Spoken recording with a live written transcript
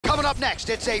Coming up next,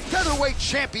 it's a featherweight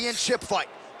championship fight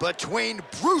between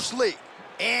Bruce Lee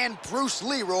and Bruce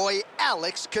Leroy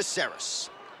Alex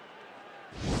Caceres.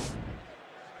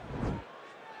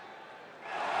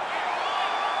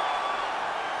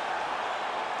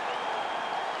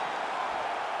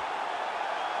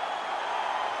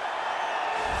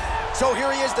 So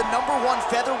here he is, the #1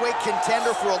 featherweight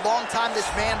contender. For a long time, this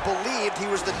man believed he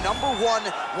was the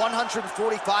 #1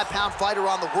 145-pound fighter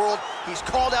on the world. He's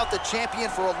called out the champion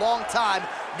for a long time.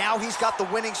 Now he's got the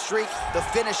winning streak, the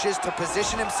finishes to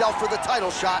position himself for the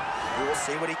title shot. We will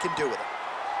see what he can do with it.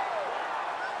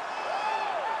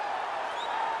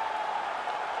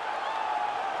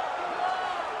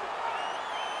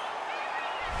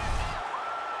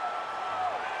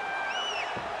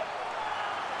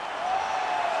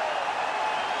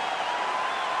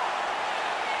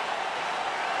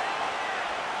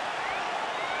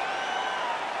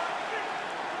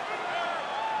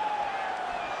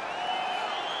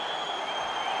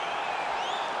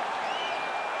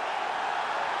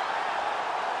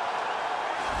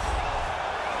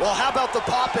 Well, how about the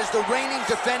pop as the reigning,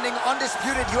 defending,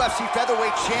 undisputed UFC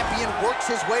featherweight champion works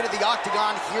his way to the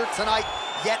octagon here tonight.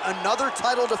 Yet another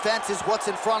title defense is what's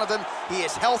in front of him. He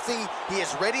is healthy. He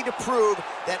is ready to prove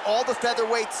that all the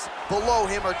featherweights below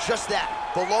him are just that,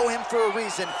 below him for a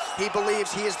reason. He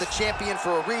believes he is the champion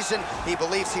for a reason. He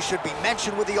believes he should be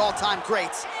mentioned with the all-time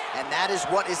greats, and that is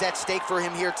what is at stake for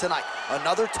him here tonight.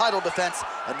 Another title defense,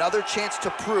 another chance to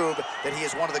prove that he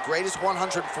is one of the greatest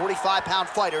 145-pound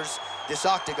fighters this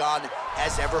octagon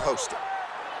has ever hosted.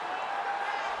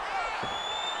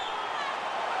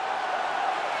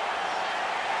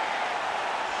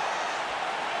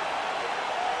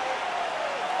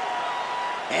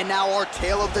 And now our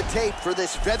tale of the tape for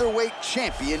this featherweight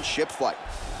championship fight.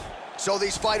 So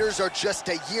these fighters are just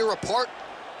a year apart,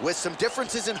 with some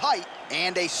differences in height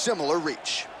and a similar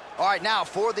reach. All right, now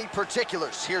for the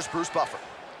particulars, here's Bruce Buffer.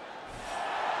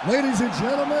 Ladies and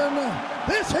gentlemen,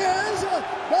 this is the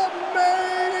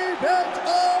main event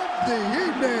of the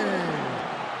evening.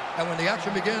 And when the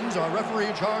action begins, our referee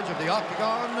in charge of the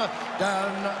octagon,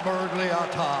 Dan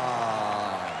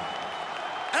Bergliata.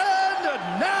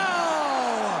 And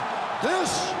now,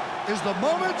 this is the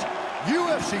moment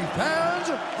UFC fans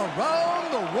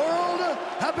around the world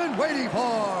have been waiting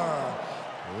for.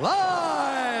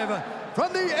 Live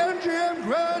from the MGM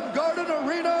Grand Garden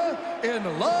Arena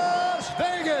in Las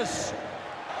Vegas,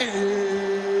 it's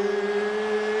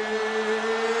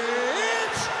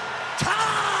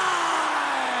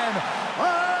time!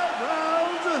 5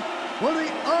 rounds for the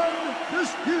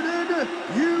undisputed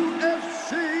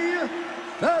UFC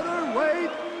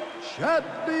Featherweight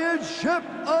Championship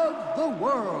of the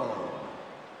world.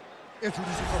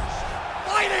 Introducing first,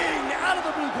 fighting out of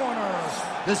the blue corner.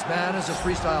 This man is a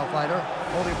freestyle fighter,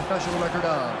 holding a professional record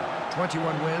of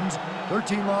 21 wins,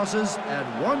 13 losses,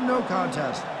 and 1 no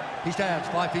contest. He stands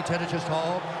 5 feet 10 inches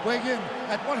tall, weighing in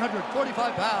at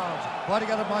 145 pounds,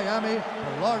 fighting out of Miami,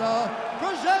 Florida,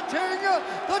 presenting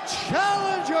the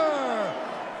challenger,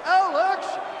 Alex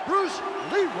Bruce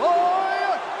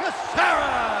Leroy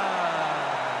Caceres.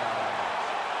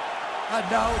 And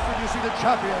now introducing the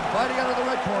champion, fighting out of the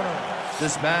red corner.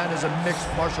 This man is a mixed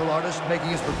martial artist making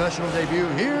his professional debut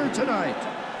here tonight.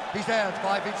 He stands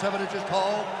 5 feet 7 inches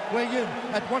tall, weighing in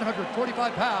at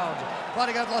 145 pounds,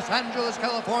 fighting out of Los Angeles,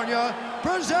 California,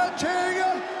 presenting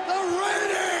the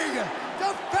reigning,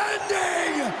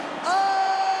 defending,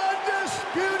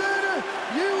 undisputed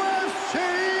UFC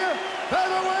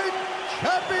featherweight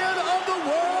champion of the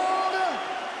world,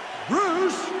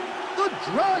 Bruce the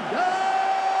Dragon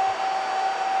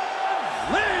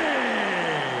Lee.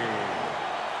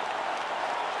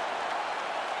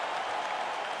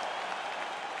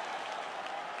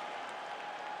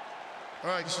 All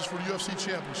right, this is for the UFC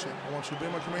Championship. I want you to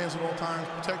obey my commands at all times,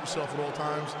 protect yourself at all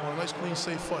times. I want a nice, clean,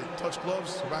 safe fight. Touch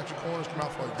gloves, back your corners, come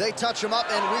out fighting. They touch him up,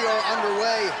 and we are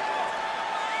underway.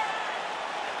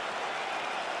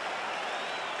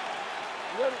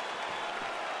 Ready?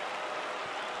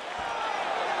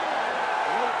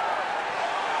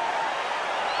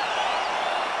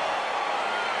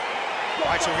 All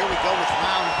right, so here we go with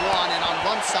round 1, and on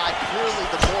one side, clearly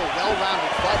the more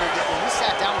well-rounded fighter. Yet when we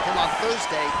sat down with him on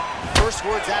Thursday, first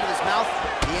words out of his mouth,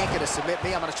 he ain't gonna submit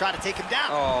me, I'm gonna try to take him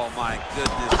down. Oh my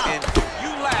goodness, and you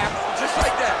laugh just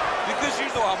like that, because you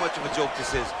know how much of a joke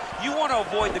this is. You want to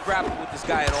avoid the grappling with this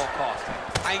guy at all costs.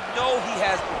 I know he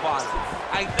has bravado,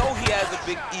 I know he has a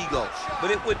big ego,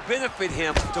 but it would benefit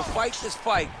him to fight this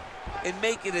fight and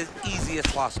make it as easy as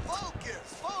possible.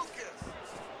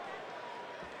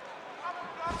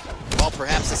 Well,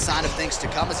 perhaps a sign of things to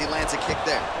come as he lands a kick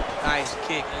there. Nice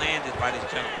kick landed by this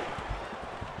gentleman.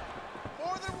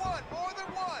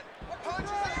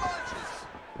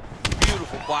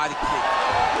 body kick.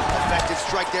 Effective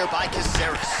strike there by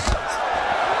Caceres.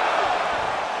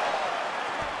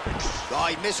 Oh,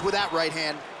 he missed with that right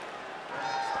hand.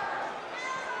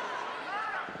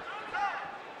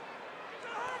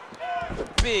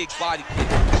 Big body kick.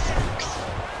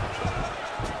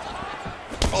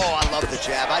 Oh, I love the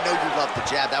jab. I know you love the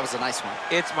jab. That was a nice one.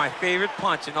 It's my favorite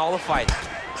punch in all the fighting.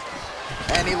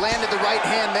 And he landed the right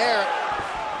hand there.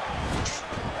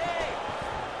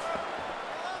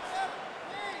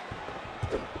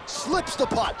 Slips the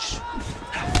punch.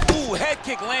 Ooh, head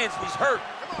kick lands and he's hurt.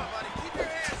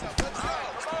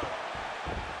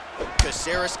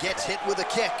 Caceres gets hit with a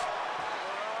kick.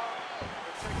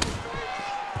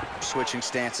 Switching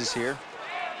stances here.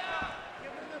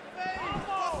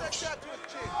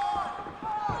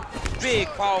 Big,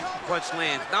 powerful punch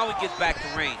lands. Now he gets back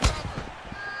to range.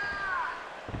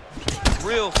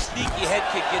 Real sneaky head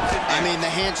kick gets in there. I mean, the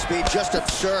hand speed, just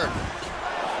absurd.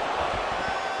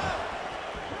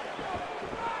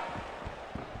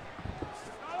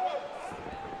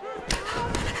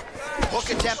 Hook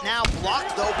attempt now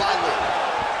blocked, though, by Lee.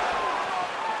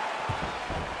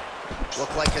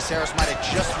 Looked like Caceres might have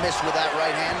just missed with that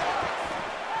right hand.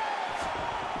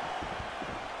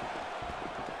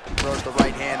 Throws the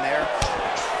right hand there.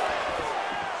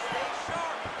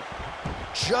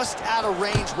 Just out of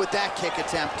range with that kick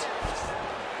attempt.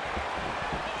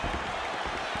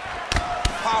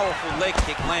 Powerful leg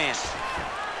kick lands.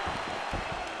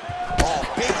 Oh,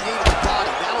 big knee to the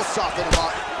body. That'll soften him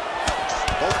up.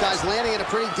 Both guys landing at a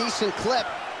pretty decent clip.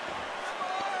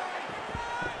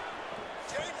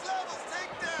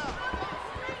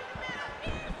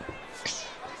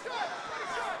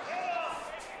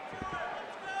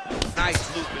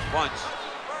 Nice looping punch.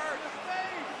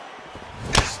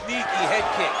 Sneaky head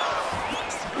kick.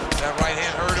 That right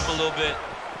hand hurt him a little bit.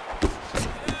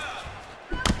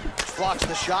 Blocks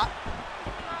the shot.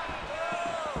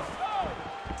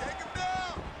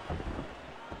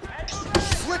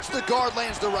 Slits the guard,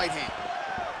 lands the right hand.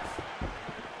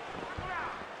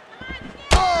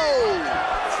 Oh!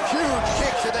 Huge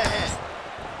kick to the head.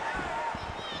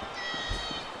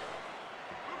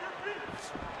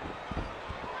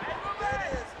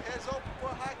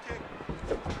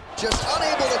 Just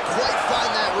unable to quite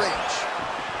find that range.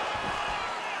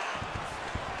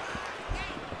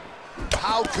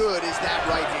 How good is that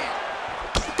right hand?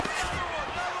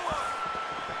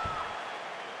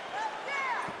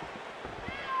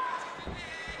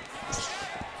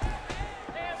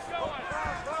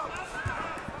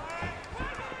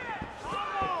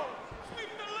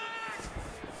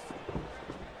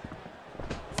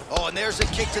 Oh, and there's a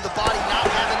kick to the body, not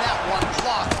having that one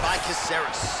blocked by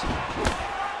Caceres.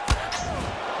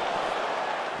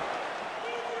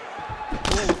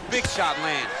 Big shot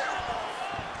lands.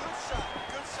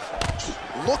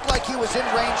 Looked like he was in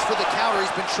range for the counter.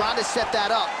 He's been trying to set that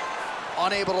up.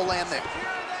 Unable to land there.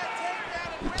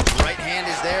 Right hand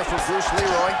is there for Bruce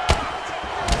Leroy.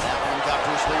 That one got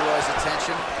Bruce Leroy's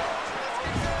attention.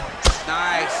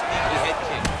 Nice sneaky head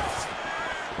kick.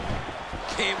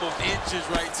 Game of inches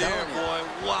right there, boy.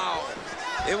 Wow.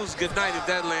 It was good night if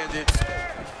that landed.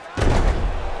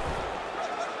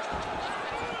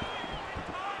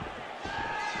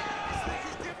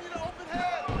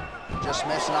 Just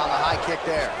missing on the high kick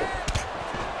there.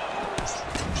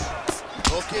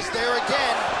 Hook is there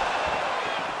again.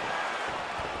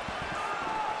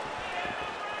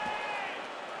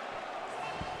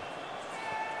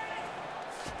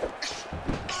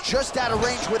 Just out of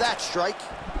range with that strike.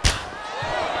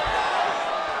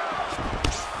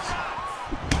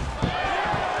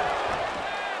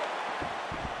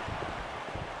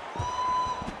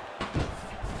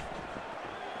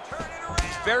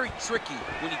 Very tricky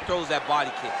when he throws that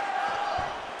body kick.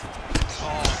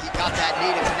 Oh, he got that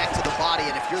knee to connect to the body,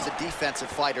 and if you're the defensive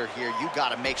fighter here, you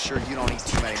got to make sure you don't eat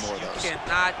too many more of those. You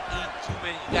cannot eat too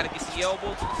many. You got to get the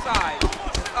elbow to the side.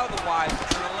 Otherwise,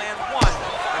 you're going to land one.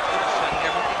 That's going to shut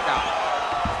everything down.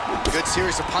 Good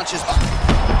series of punches. Oh.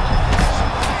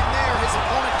 In there, his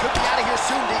opponent could be out of here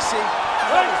soon, DC.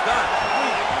 Almost done. When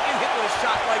you get hit with a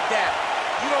shot like that,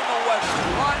 you don't know whether to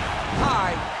run,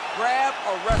 hide, grab,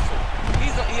 or wrestle.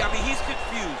 He's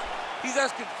confused. He's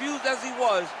as confused as he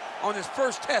was on his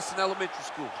first test in elementary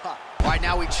school. All right,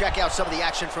 now we check out some of the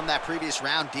action from that previous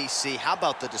round, DC. How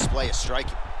about the display of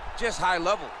striking? Just high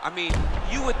level. I mean,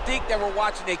 you would think that we're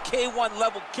watching a K1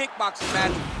 level kickboxing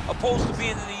match opposed to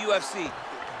being in the UFC.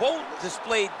 Both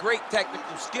displayed great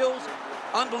technical skills,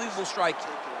 unbelievable striking.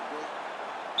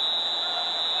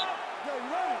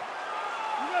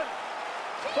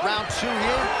 Round two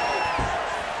here.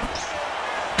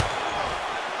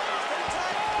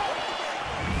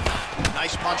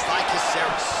 Nice punch by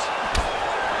Caceres.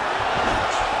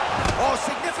 Oh,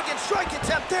 significant strike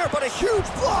attempt there, but a huge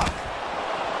block.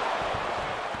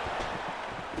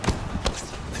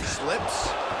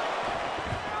 Slips.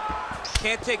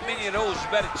 Can't take many of those, you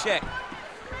better check.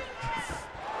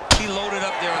 He loaded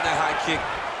up there on that high kick.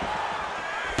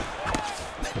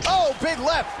 Oh, big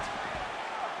left.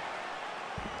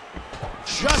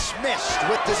 Just missed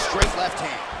with the straight left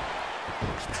hand.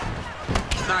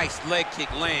 Nice leg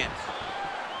kick lands.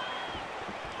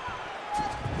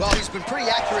 Well, he's been pretty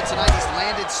accurate tonight. He's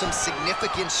landed some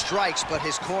significant strikes, but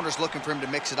his corner's looking for him to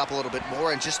mix it up a little bit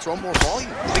more and just throw more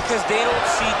volume. Because they don't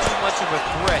see too much of a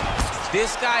threat.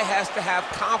 This guy has to have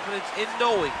confidence in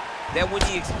knowing that when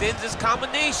he extends his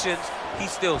combinations,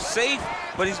 he's still safe,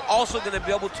 but he's also going to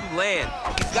be able to land.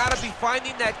 He's got to be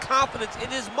finding that confidence in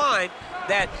his mind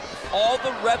that all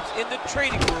the reps in the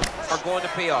training room are going to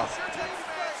pay off.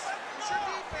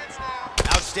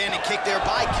 Outstanding kick there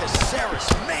by Caceres,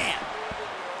 man.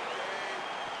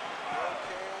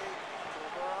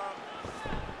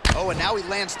 Oh, and now he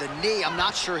lands the knee. I'm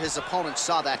not sure his opponent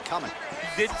saw that coming.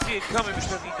 He didn't see it coming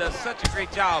because he does such a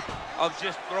great job of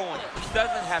just throwing it. He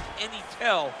doesn't have any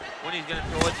tell when he's going to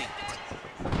throw a knee.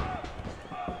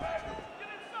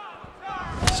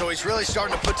 So he's really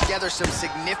starting to put together some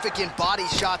significant body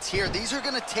shots here. These are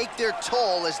going to take their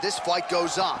toll as this fight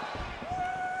goes on.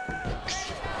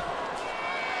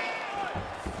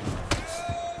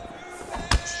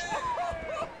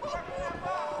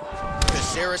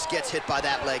 Caceres gets hit by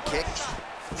that leg kick.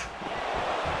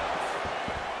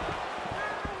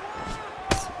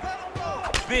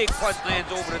 Big punch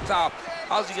lands over the top.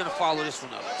 How's he going to follow this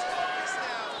one up?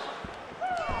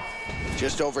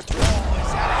 Just over 3. He's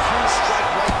had a huge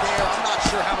strike right there. I'm not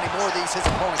sure how many more of these his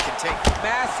opponent can take.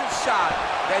 Massive shot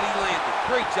that he landed.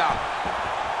 Great job.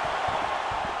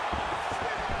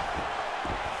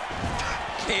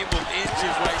 Came with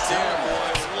inches right there,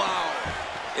 boy. Wow.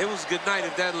 It was a good night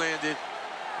if that landed.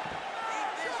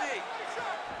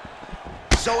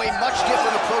 So a much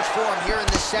different approach for him here in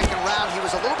this second round. He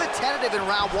was a little bit tentative in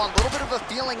round 1, a little bit of a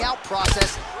feeling out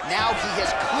process. Now he has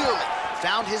clearly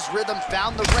found his rhythm,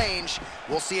 found the range.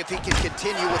 We'll see if he can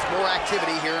continue with more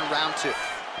activity here in round 2.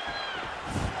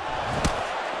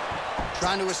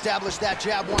 Trying to establish that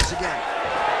jab once again.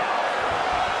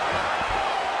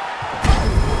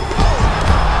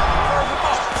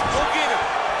 Go get him.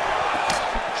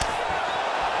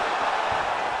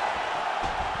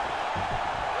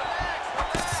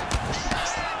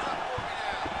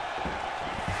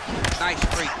 Nice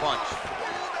straight punch.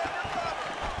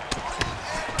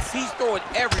 He's throwing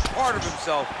every part of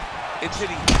himself into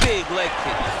these big leg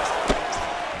kicks.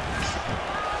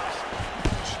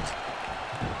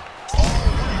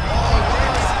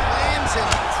 Lands and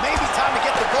maybe time to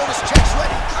get the bonus checks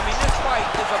ready. I mean, this fight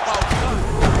is about done.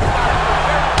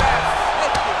 Very bad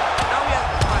leg kick. Now he has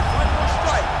to find one more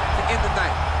strike to end the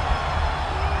night.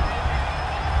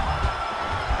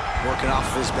 Working off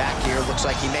of his back here. Looks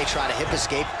like he may try to hip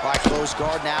escape. All right, closed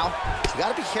guard now. You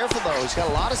got to be careful, though. He's got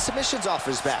a lot of submissions off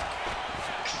his back.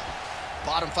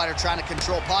 Bottom fighter trying to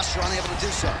control posture, unable to do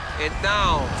so. And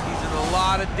now he's in a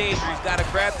lot of danger. He's got to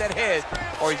grab that head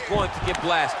or he's going to get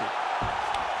blasted.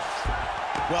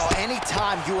 Well,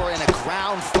 anytime you are in a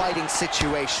ground fighting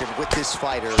situation with this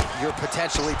fighter, you're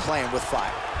potentially playing with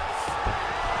fire.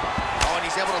 Oh, and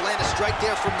he's able to land a strike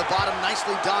there from the bottom.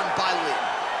 Nicely done by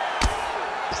Lee.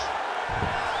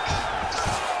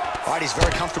 All right, he's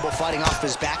very comfortable fighting off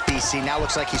his back, DC. Now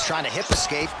looks like he's trying to hip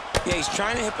escape. Yeah, he's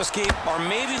trying to hip escape or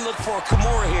maybe look for a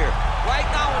Kimura here. Right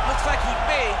now, it looks like he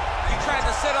may be trying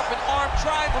to set up an arm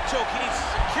triangle choke. He needs to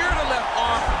secure the left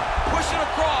arm, push it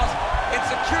across, and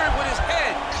secure it with his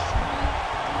head.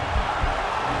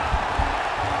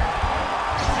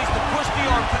 He needs to push the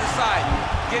arm to the side,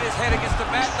 get his head against the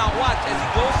mat. Now watch, as he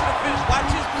goes to the finish, watch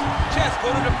his chest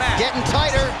go to the mat. Getting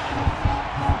tighter.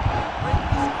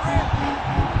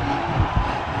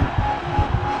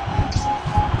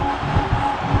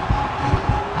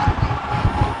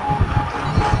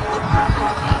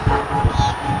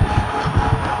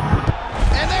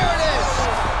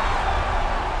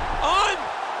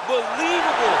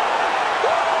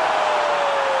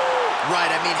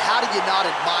 How do you not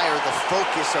admire the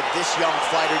focus of this young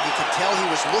fighter? You can tell he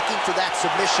was looking for that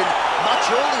submission much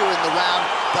earlier in the round,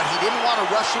 but he didn't want to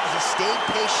rush it. He stayed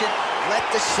patient, let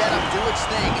the setup do its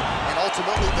thing, and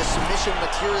ultimately the submission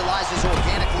materializes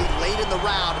organically late in the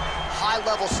round.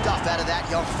 High-level stuff out of that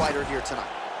young fighter here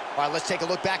tonight. All right, let's take a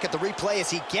look back at the replay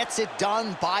as he gets it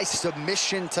done by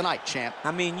submission tonight, champ.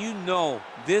 I mean, you know,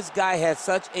 this guy has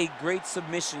such a great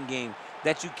submission game.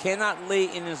 that you cannot lay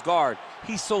in his guard.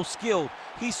 He's so skilled,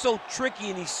 he's so tricky,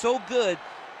 and he's so good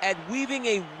at weaving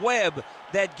a web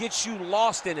that gets you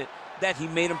lost in it that he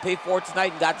made him pay for it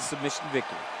tonight and got the submission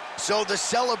victory. So the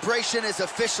celebration is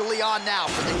officially on now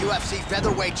for the UFC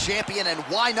featherweight champion, and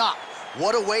why not?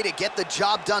 What a way to get the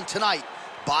job done tonight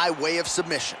by way of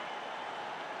submission.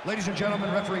 Ladies and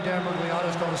gentlemen, referee Dan Murgliano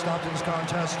has called a stop to this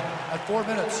contest at 4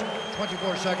 minutes,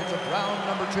 24 seconds of round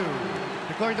number 2.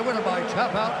 Declaring the winner by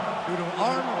tap out due to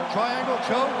arm triangle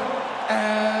choke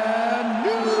and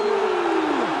new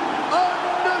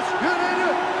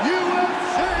undisputed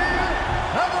UFC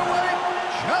heavyweight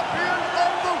champion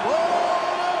of the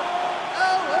world,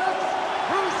 Alex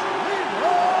Bruce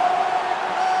Leroy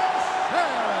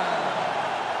Caceres.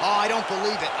 Oh, I don't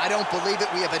believe it. I don't believe it.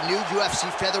 We have a new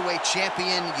UFC featherweight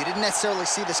champion. You didn't necessarily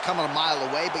see this coming a mile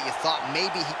away, but you thought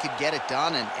maybe he could get it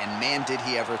done, and man, did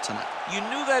he ever tonight. You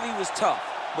knew that he was tough,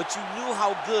 but you knew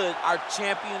how good our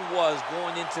champion was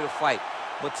going into the fight.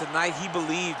 But tonight, he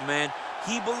believed, man.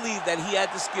 He believed that he had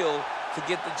the skill to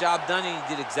get the job done, and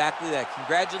he did exactly that.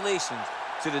 Congratulations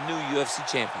to the new UFC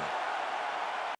champion.